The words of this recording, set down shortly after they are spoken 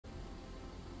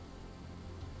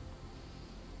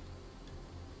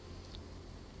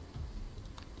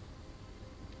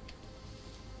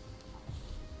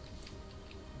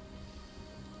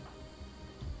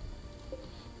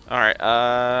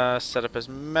Alright, set up as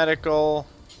medical.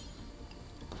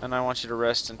 And I want you to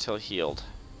rest until healed.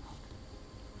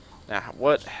 Now,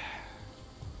 what?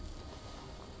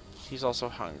 He's also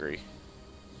hungry.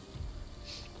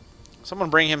 Someone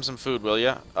bring him some food, will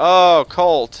ya? Oh,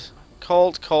 Colt.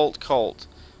 Colt.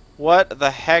 What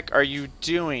the heck are you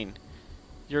doing?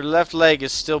 Your left leg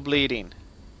is still bleeding.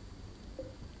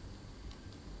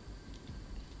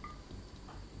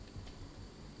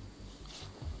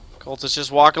 Colt is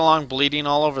just walking along bleeding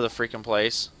all over the freaking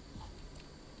place.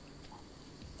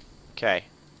 Okay.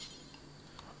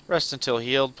 Rest until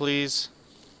healed, please.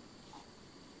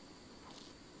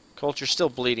 Colt, you're still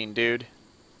bleeding, dude.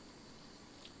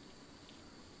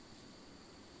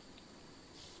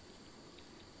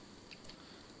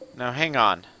 Now, hang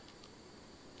on.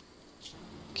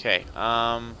 Okay,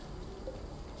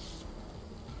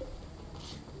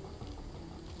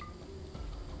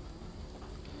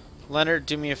 Leonard,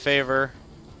 do me a favor.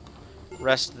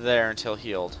 Rest there until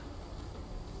healed.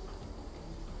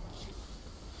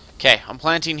 Okay, I'm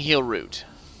planting heal root.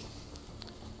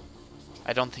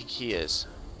 I don't think he is.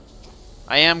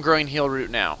 I am growing heal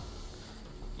root now.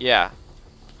 Yeah.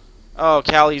 Oh,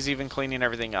 Callie's even cleaning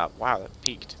everything up. Wow, that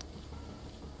peaked.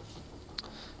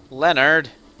 Leonard.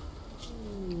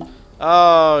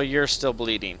 Oh, you're still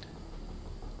bleeding.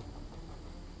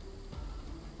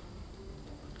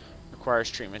 Requires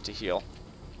treatment to heal.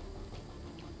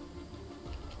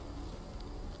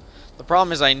 The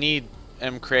problem is I need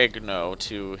M. Cragno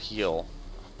to heal.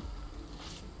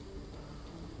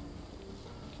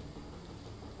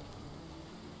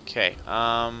 Okay,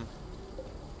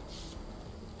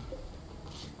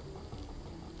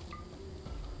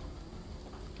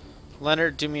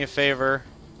 Leonard, do me a favor.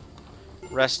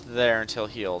 Rest there until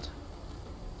healed.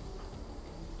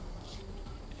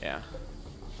 Yeah.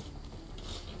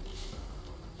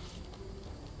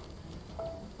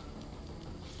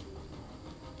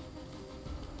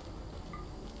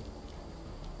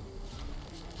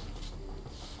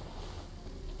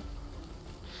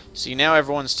 See, now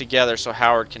everyone's together so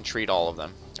Howard can treat all of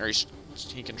them. Or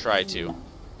he can try to.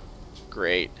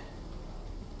 Great.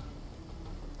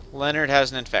 Leonard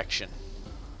has an infection.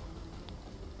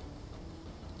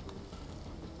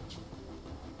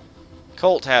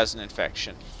 Colt has an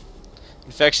infection.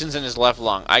 Infection's in his left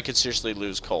lung. I could seriously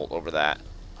lose Colt over that.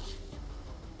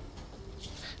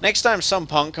 Next time some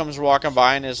punk comes walking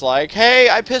by and is like, "Hey,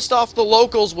 I pissed off the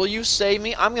locals. Will you save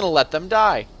me?" I'm going to let them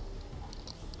die.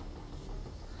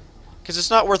 Because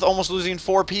it's not worth almost losing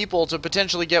 4 people to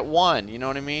potentially get 1. You know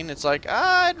what I mean? It's like,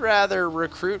 I'd rather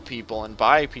recruit people and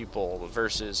buy people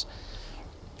versus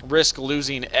risk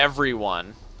losing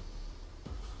everyone.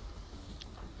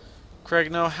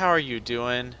 Cragno, how are you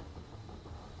doing?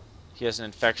 He has an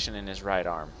infection in his right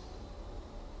arm.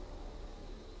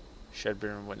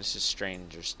 Shedburn witnesses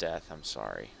stranger's death. I'm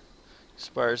sorry.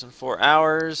 Expires in 4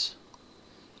 hours.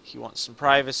 He wants some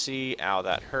privacy. Ow,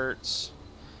 that hurts.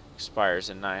 Expires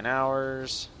in 9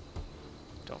 hours.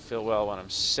 Don't feel well when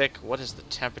I'm sick. What is the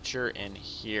temperature in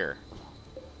here?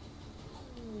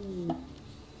 The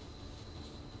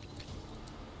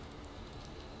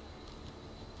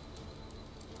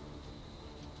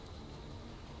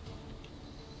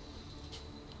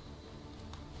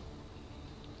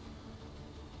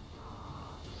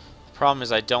problem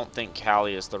is I don't think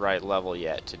Callie is the right level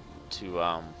yet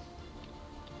to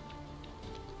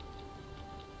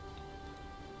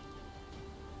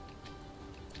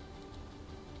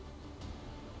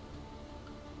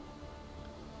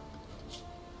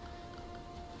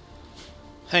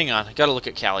Hang on, I gotta look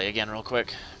at Callie again real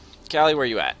quick. Callie, where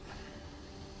you at?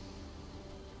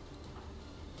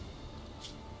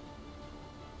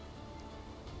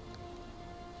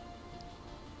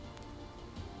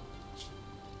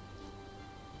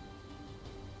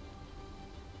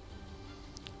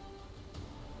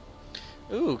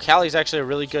 Ooh, Callie's actually a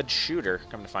really good shooter,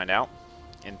 come to find out.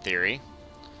 In theory.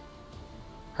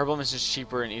 Herbal medicine is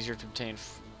cheaper and easier to obtain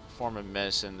form of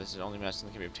medicine. This is the only medicine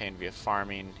that can be obtained via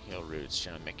farming. Heal roots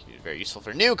generally make it very useful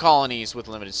for new colonies with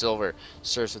limited silver.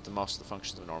 Serves with the most of the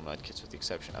functions of normal medkits with the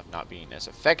exception of not being as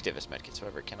effective as medkits.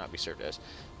 However, it cannot be served as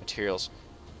materials.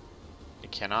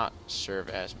 It cannot serve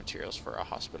as materials for a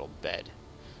hospital bed.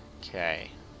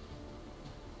 Okay.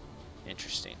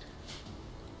 Interesting.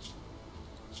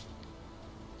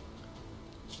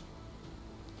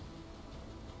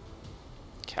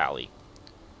 Callie.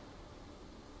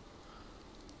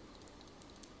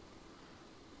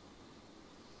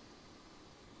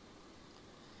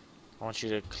 I want you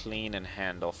to clean and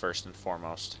handle first and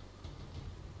foremost.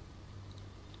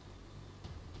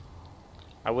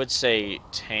 I would say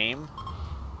tame,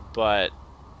 but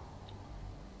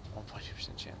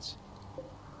 1.2% chance.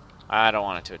 I don't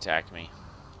want it to attack me.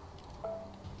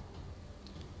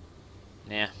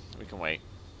 Nah, we can wait.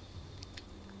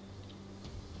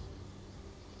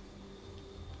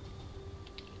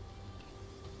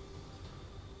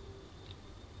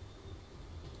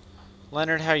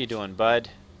 Leonard, how you doing, bud?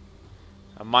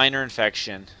 A minor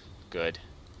infection. Good.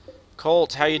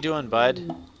 Colt, how you doing,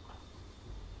 bud?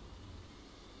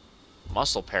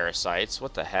 Muscle parasites.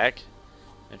 What the heck?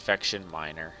 Infection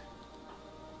minor.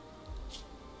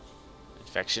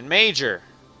 Infection major.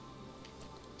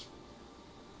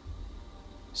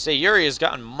 Sayuri has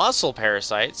gotten muscle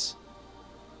parasites.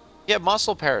 Get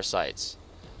muscle parasites.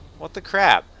 What the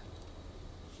crap?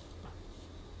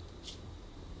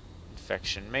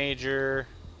 Infection major.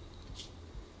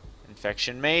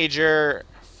 Infection major.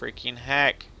 Freaking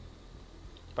heck.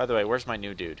 By the way, where's my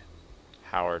new dude?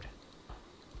 Howard.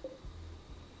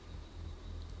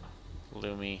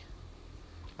 Lumi.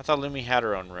 I thought Lumi had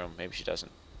her own room. Maybe she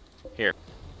doesn't. Here.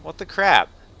 What the crap?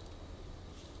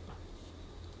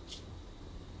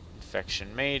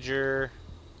 Infection major.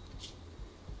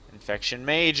 Infection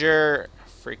major.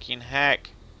 Freaking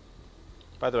heck.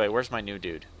 By the way, where's my new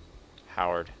dude?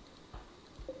 Howard.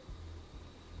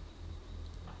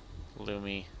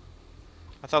 Lumi.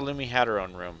 I thought Lumi had her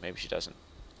own room. Maybe she doesn't.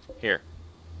 Here.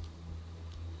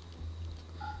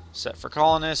 Set for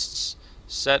colonists.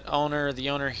 Set owner. The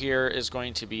owner here is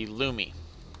going to be Lumi.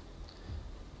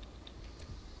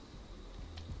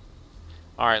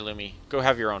 Alright, Lumi. Go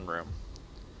have your own room.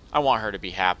 I want her to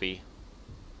be happy.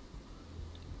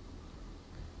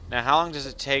 Now, how long does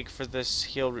it take for this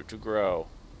heal root to grow?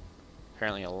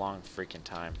 Apparently a long freaking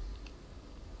time.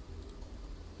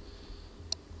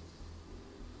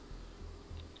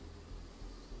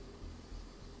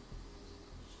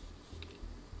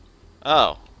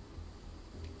 Oh.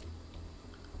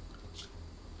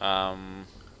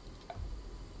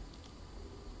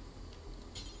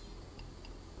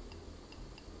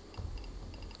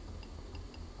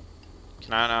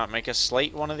 Can I not make a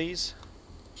slate one of these?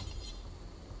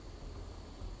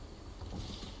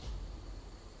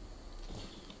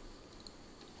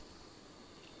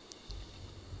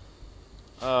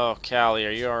 Oh, Callie,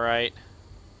 are you alright?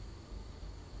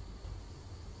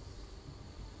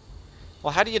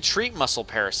 Well, how do you treat muscle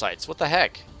parasites? What the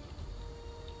heck?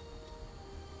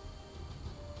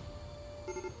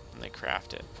 And they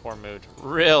craft it. Poor mood.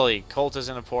 Really? Colt is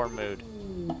in a poor mood.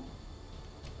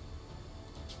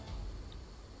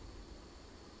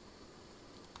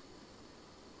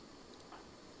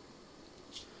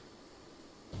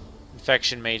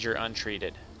 Infection major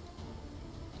untreated.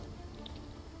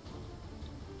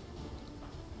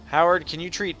 Howard, can you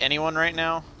treat anyone right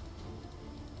now?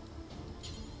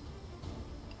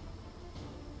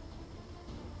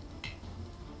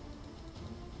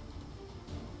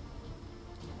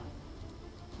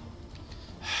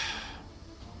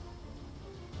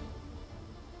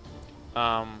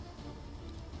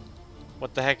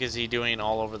 What the heck is he doing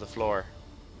all over the floor?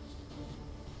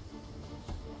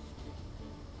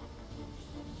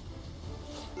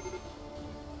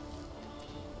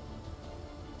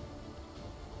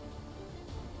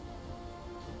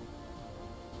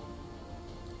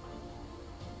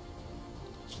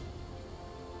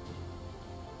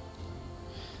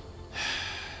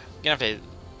 Gonna have to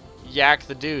yak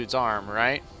the dude's arm,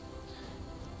 right?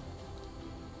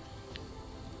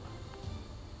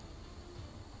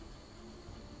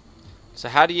 So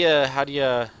how do you how do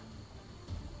you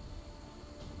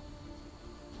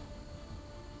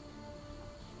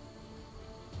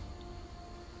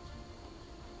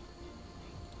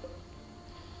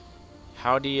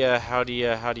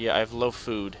I have low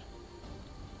food.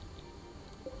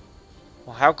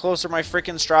 Well, how close are my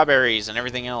freaking strawberries and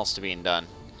everything else to being done?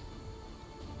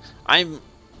 I'm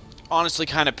honestly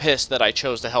kind of pissed that I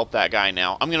chose to help that guy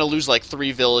now. I'm going to lose like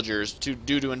 3 villagers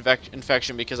due to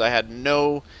infection because I had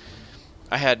no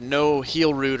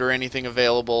heal root or anything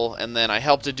available, and then I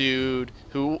helped a dude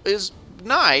who is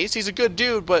nice. He's a good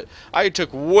dude, but I took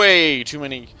way too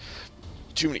many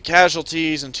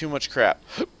casualties and too much crap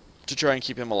to try and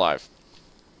keep him alive.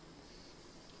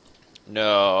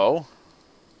 No.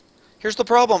 Here's the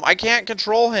problem. I can't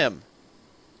control him.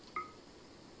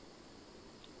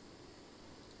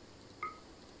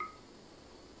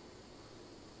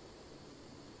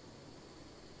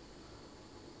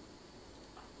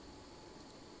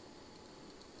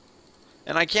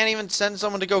 And I can't even send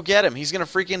someone to go get him. He's going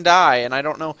to freaking die, and I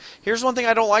don't know. Here's one thing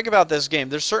I don't like about this game.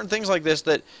 There's certain things like this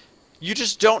that you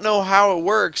just don't know how it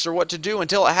works or what to do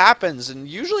until it happens, and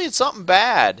usually it's something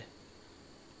bad.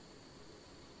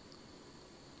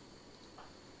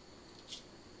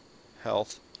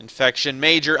 Health. Infection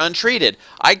major untreated.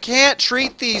 I can't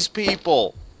treat these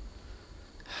people.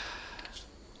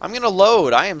 I'm gonna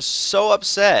load. I am so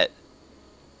upset.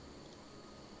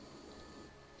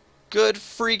 Good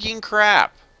freaking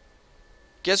crap.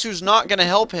 Guess who's not gonna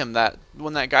help him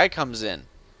when that guy comes in?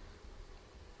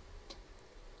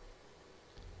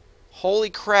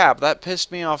 Holy crap, that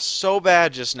pissed me off so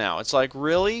bad just now. It's like,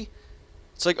 really?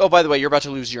 It's like, oh, by the way, you're about to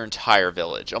lose your entire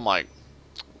village. I'm like,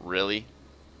 really?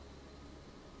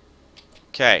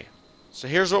 Okay, so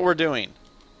here's what we're doing.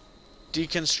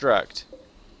 Deconstruct.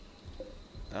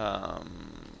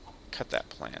 Cut that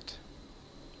plant.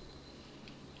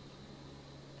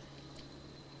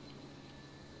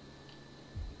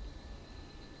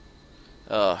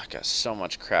 Oh, I got so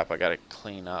much crap I gotta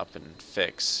clean up and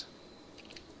fix.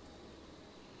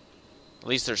 At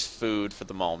least there's food for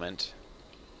the moment.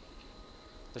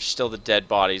 There's still the dead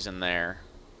bodies in there.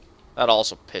 That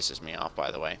also pisses me off,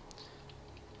 by the way.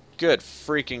 Good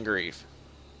freaking grief.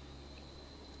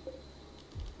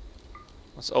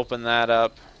 Let's open that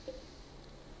up.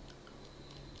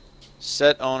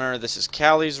 Set owner, this is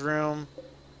Callie's room.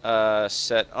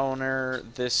 Set owner,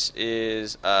 this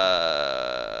is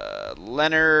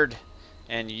Leonard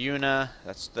and Yuna.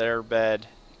 That's their bed.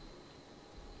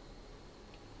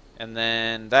 And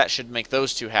then that should make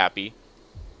those two happy.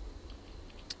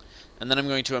 And then I'm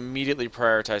going to immediately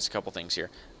prioritize a couple things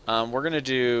here. We're going to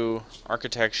do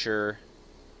architecture.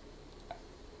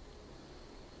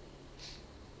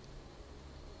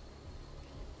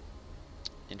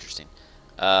 Interesting.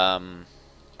 The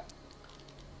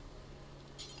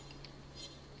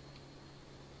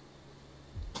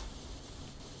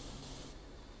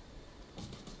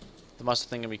muscle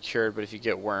thing can be cured, but if you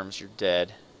get worms, you're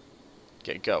dead.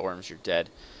 Get gut worms, you're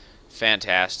dead.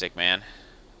 Fantastic, man.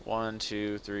 1,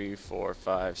 2, 3, 4,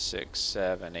 5, 6,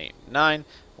 7, 8, 9.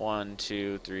 1,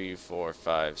 2, 3, 4,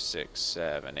 5, 6,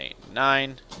 7, 8,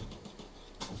 9.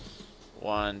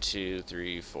 1, 2,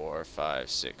 3, 4, 5,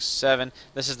 6, 7.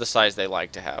 This is the size they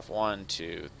like to have. 1,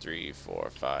 2, 3, 4,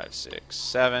 5, 6,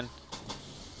 7.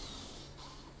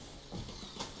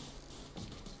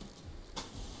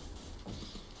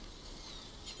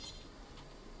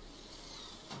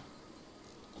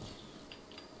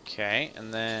 Okay,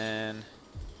 and then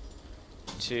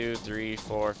 2, 3,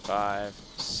 4, 5,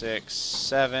 6,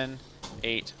 7,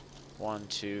 8. 1,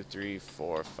 2, 3,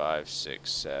 4, 5,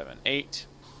 6, 7, 8.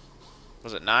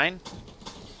 Was it 9?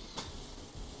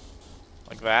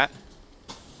 Like that.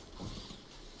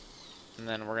 And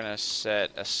then we're going to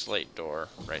set a slate door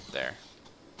right there.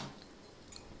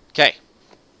 Okay.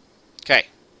 Okay.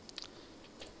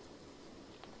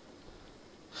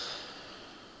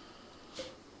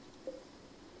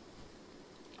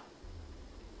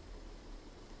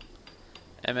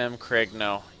 Craig,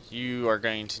 no. You are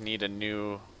going to need a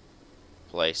new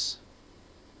place.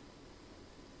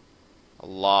 A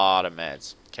lot of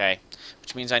meds. Okay.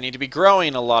 Which means I need to be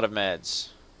growing a lot of meds.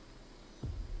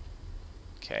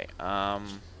 Okay.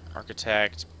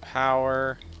 Architect,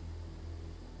 power.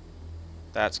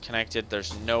 That's connected.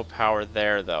 There's no power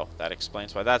there, though. That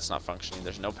explains why that's not functioning.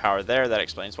 There's no power there. That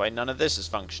explains why none of this is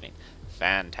functioning.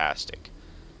 Fantastic.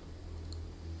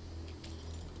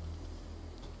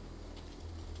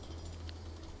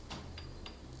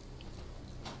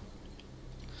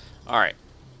 Alright.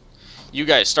 You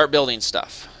guys, start building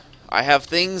stuff. I have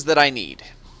things that I need.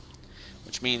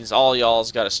 Which means all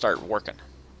y'all's got to start working.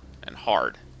 And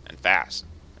hard. And fast.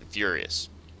 And furious.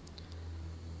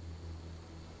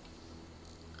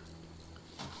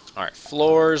 Alright,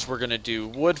 floors. We're going to do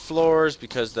wood floors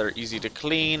because they're easy to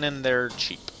clean and they're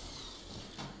cheap.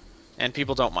 And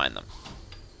people don't mind them.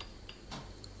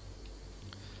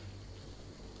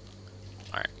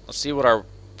 Alright, let's see what our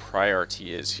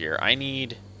priority is here. I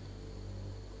need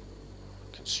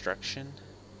construction.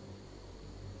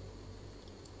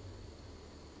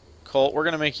 Colt, we're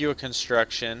going to make you a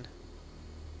construction.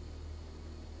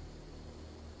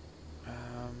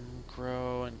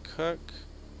 Grow and cook.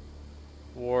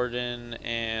 Warden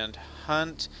and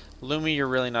hunt. Lumi, you're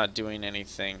really not doing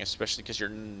anything, especially because you're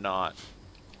not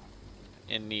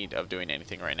in need of doing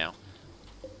anything right now.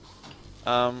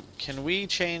 Can we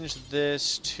change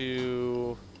this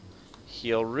to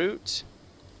heal root?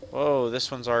 Whoa,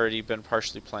 this one's already been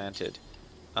partially planted.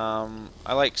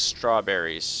 I like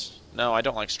strawberries. No, I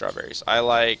don't like strawberries. I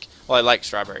like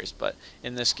strawberries, but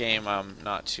in this game,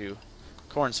 not too.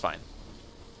 Corn's fine.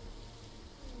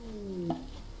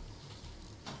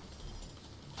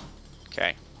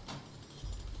 Okay.